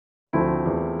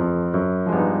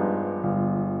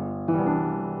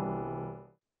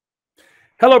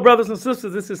Hello, brothers and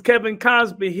sisters. This is Kevin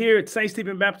Cosby here at St.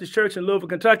 Stephen Baptist Church in Louisville,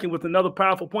 Kentucky, with another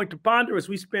powerful point to ponder as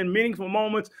we spend meaningful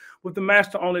moments with the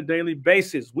Master on a daily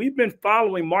basis. We've been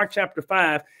following Mark chapter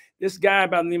 5, this guy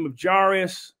by the name of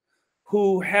Jairus,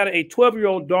 who had a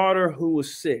 12-year-old daughter who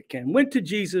was sick and went to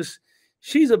Jesus.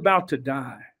 She's about to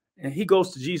die. And he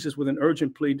goes to Jesus with an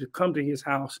urgent plea to come to his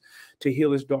house to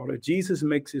heal his daughter. Jesus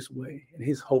makes his way and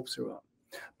his hopes are up.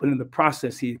 But in the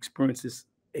process, he experiences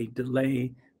a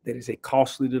delay that is a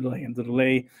costly delay. And the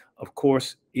delay, of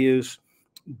course, is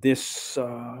this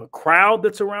crowd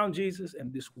that's around Jesus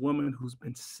and this woman who's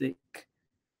been sick.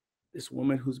 This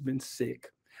woman who's been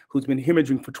sick, who's been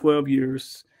hemorrhaging for 12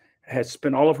 years, has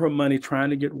spent all of her money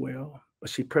trying to get well. But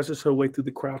she presses her way through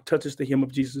the crowd, touches the hem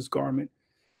of Jesus' garment,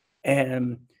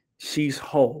 and she's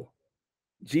whole.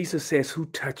 Jesus says, "Who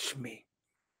touched me?"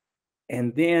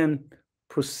 And then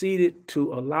proceeded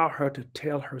to allow her to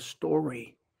tell her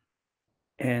story.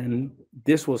 And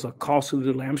this was a costly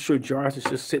delay. I'm sure Jairus is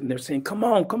just sitting there saying, come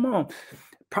on, come on.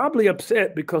 Probably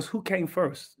upset because who came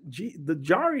first? The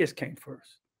Jairus came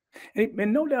first.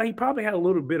 And no doubt he probably had a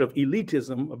little bit of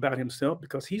elitism about himself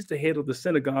because he's the head of the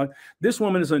synagogue. This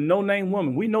woman is a no-name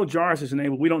woman. We know Jairus' name,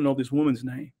 but we don't know this woman's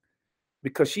name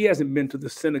because she hasn't been to the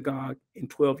synagogue in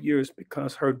 12 years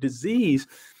because her disease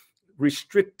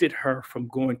restricted her from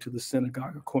going to the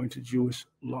synagogue according to Jewish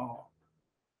law.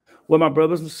 Well, my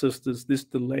brothers and sisters, this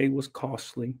delay was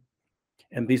costly.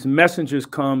 And these messengers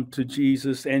come to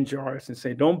Jesus and Jairus and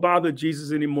say, don't bother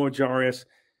Jesus anymore, Jairus.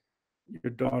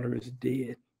 Your daughter is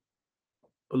dead.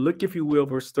 But look, if you will,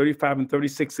 verse 35 and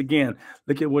 36 again.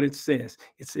 Look at what it says.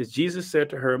 It says, Jesus said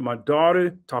to her, my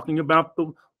daughter, talking about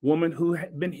the woman who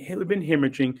had been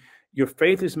hemorrhaging, your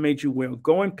faith has made you well.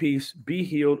 Go in peace, be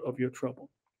healed of your trouble.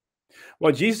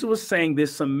 While Jesus was saying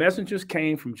this, some messengers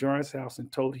came from Jairus' house and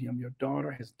told him, your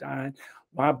daughter has died.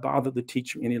 Why bother the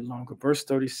teacher any longer? Verse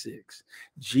 36,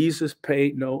 Jesus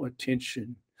paid no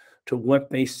attention to what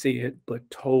they said,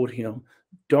 but told him,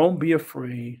 don't be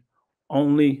afraid,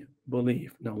 only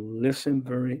believe. Now listen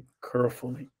very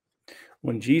carefully.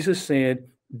 When Jesus said,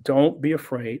 don't be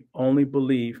afraid, only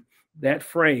believe, that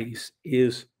phrase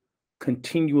is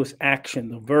continuous action.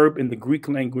 The verb in the Greek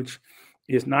language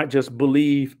is not just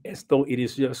believe as though it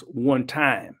is just one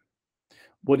time.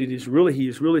 What it is really, he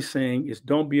is really saying is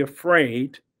don't be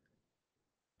afraid,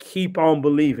 keep on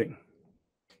believing,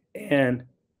 and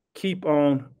keep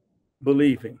on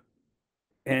believing,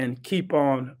 and keep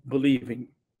on believing.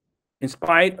 In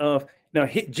spite of, now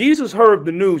Jesus heard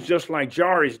the news just like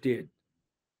Jairus did.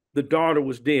 The daughter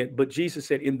was dead, but Jesus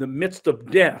said in the midst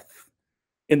of death,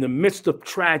 in the midst of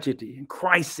tragedy and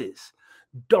crisis,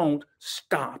 don't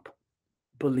stop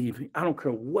believing. I don't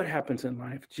care what happens in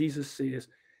life. Jesus says,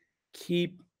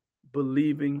 keep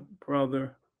believing,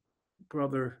 brother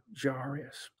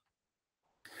Jairus.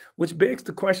 Which begs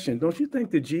the question, don't you think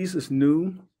that Jesus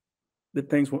knew that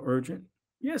things were urgent?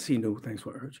 Yes, he knew things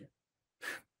were urgent.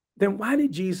 Then why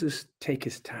did Jesus take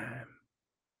his time?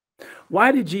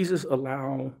 Why did Jesus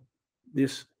allow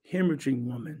this hemorrhaging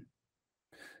woman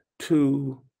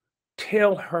to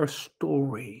tell her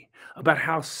story about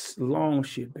how long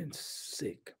she had been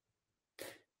sick?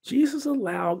 Jesus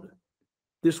allowed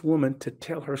this woman to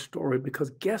tell her story because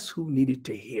guess who needed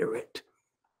to hear it?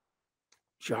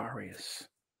 Jairus.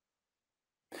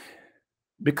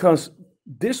 Because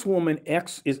this woman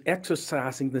is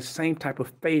exercising the same type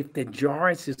of faith that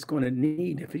Jairus is going to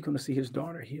need if he's going to see his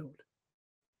daughter healed.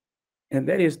 And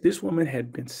that is, this woman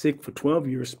had been sick for 12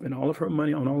 years, spent all of her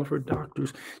money on all of her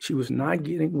doctors. She was not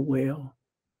getting well.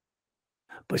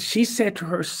 But she said to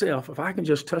herself, if I can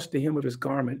just touch the hem of his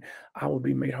garment, I will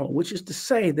be made whole. Which is to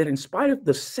say that in spite of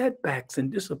the setbacks and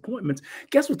disappointments,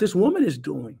 guess what this woman is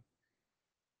doing?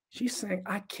 She's saying,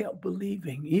 I kept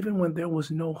believing. Even when there was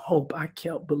no hope, I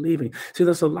kept believing. See,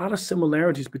 there's a lot of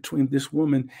similarities between this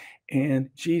woman and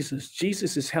Jesus.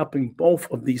 Jesus is helping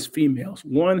both of these females.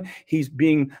 One, he's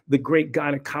being the great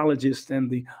gynecologist, and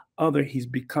the other, he's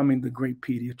becoming the great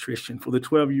pediatrician. For the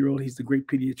 12-year-old, he's the great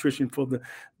pediatrician.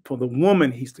 For the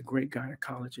woman, he's the great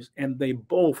gynecologist. And they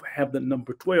both have the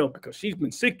number 12 because she's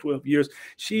been sick 12 years.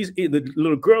 The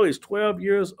little girl is 12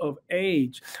 years of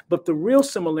age. But the real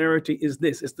similarity is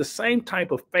this. It's the same type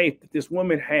of faith that this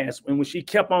woman has. And when she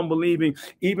kept on believing,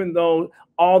 even though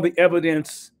all the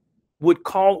evidence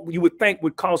you would think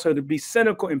would cause her to be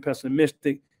cynical and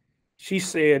pessimistic, she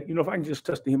said, if I can just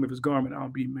touch the hem of his garment, I'll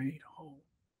be made whole.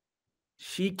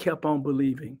 She kept on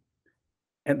believing.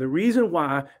 And the reason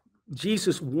why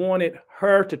Jesus wanted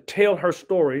her to tell her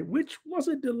story, which was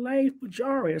a delay for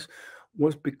Jairus,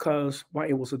 was because why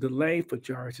it was a delay for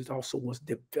Jairus, it also was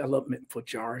development for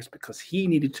Jairus, because he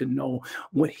needed to know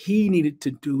what he needed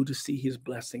to do to see his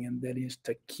blessing, and that is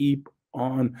to keep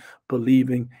on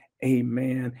believing.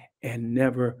 Amen. And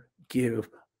never give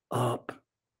up.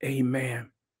 Amen.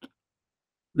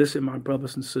 Listen, my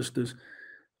brothers and sisters,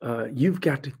 you've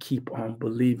got to keep on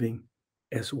believing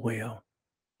as well.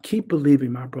 Keep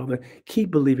believing, my brother.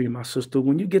 Keep believing, my sister.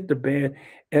 When you get the bad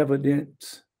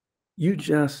evidence, you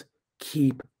just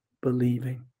keep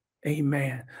believing.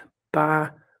 Amen. By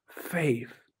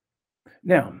faith.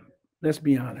 Now, let's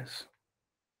be honest.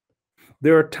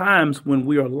 There are times when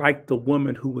we are like the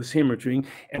woman who was hemorrhaging,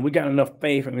 and we got enough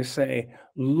faith and we say,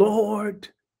 Lord,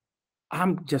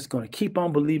 I'm just going to keep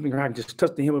on believing, or I can just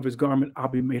touch the hem of his garment, I'll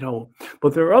be made whole.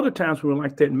 But there are other times when we're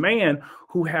like that man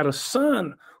who had a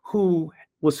son who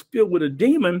was filled with a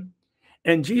demon,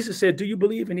 and Jesus said, do you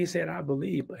believe? And he said, I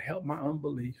believe, but help my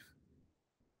unbelief.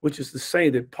 Which is to say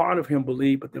that part of him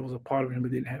believed, but there was a part of him that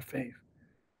didn't have faith.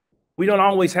 We don't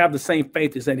always have the same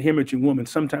faith as that hemorrhaging woman.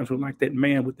 Sometimes we're like that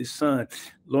man with his son.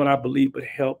 Lord, I believe, but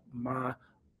help my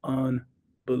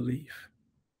unbelief.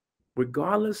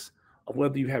 Regardless of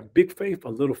whether you have big faith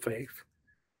or little faith,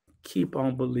 keep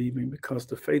on believing, because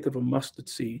the faith of a mustard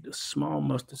seed, a small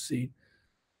mustard seed,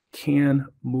 can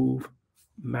move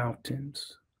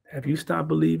mountains. Have you stopped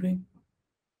believing?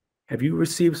 Have you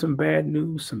received some bad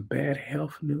news, some bad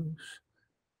health news,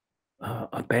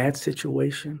 a bad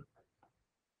situation?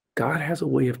 God has a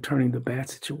way of turning the bad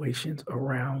situations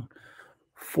around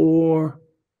for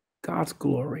God's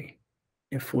glory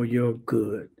and for your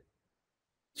good.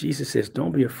 Jesus says,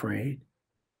 don't be afraid.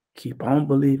 Keep on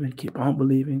believing, keep on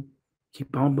believing,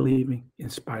 keep on believing in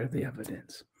spite of the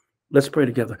evidence. Let's pray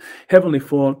together. Heavenly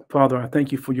Father, I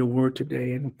thank you for your word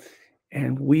today.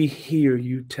 And we hear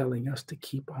you telling us to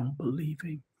keep on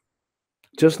believing.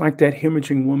 Just like that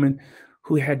hemorrhaging woman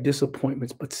who had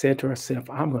disappointments, but said to herself,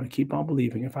 I'm going to keep on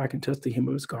believing. If I can touch the hem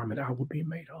of his garment, I will be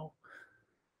made whole.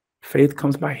 Faith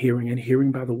comes by hearing, and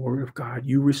hearing by the word of God.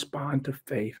 You respond to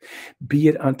faith. Be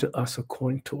it unto us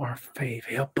according to our faith.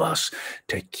 Help us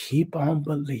to keep on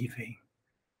believing.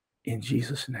 In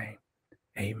Jesus' name,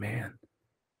 amen.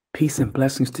 Peace and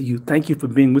blessings to you. Thank you for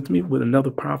being with me with another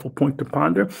powerful point to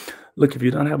ponder. Look, if you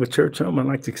don't have a church home, I'd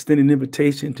like to extend an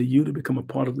invitation to you to become a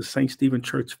part of the St. Stephen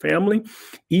Church family.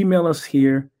 Email us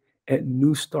here at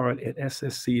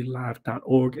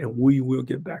newstart@ssclive.org, and we will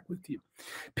get back with you.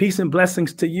 Peace and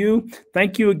blessings to you.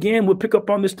 Thank you again. We'll pick up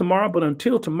on this tomorrow, but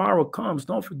until tomorrow comes,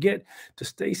 don't forget to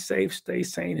stay safe, stay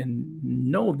sane, and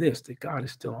know this, that God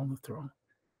is still on the throne.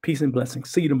 Peace and blessings.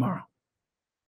 See you tomorrow.